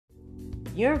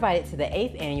You're invited to the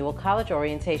 8th Annual College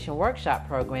Orientation Workshop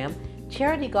Program,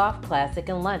 Charity Golf Classic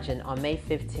and Luncheon on May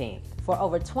 15th. For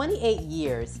over 28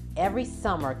 years, every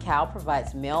summer Cal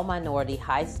provides male minority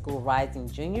high school rising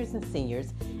juniors and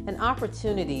seniors an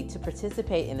opportunity to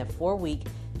participate in a 4-week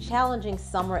challenging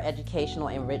summer educational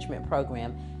enrichment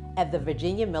program at the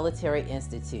Virginia Military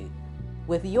Institute.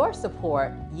 With your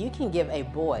support, you can give a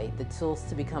boy the tools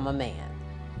to become a man.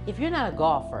 If you're not a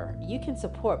golfer, you can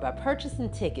support by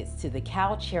purchasing tickets to the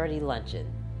Cal Charity Luncheon.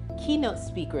 Keynote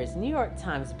speaker is New York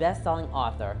Times bestselling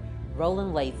author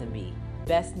Roland Lazenby,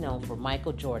 best known for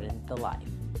Michael Jordan, The Life.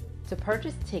 To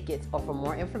purchase tickets or for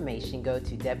more information, go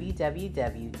to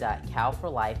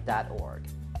www.calforlife.org.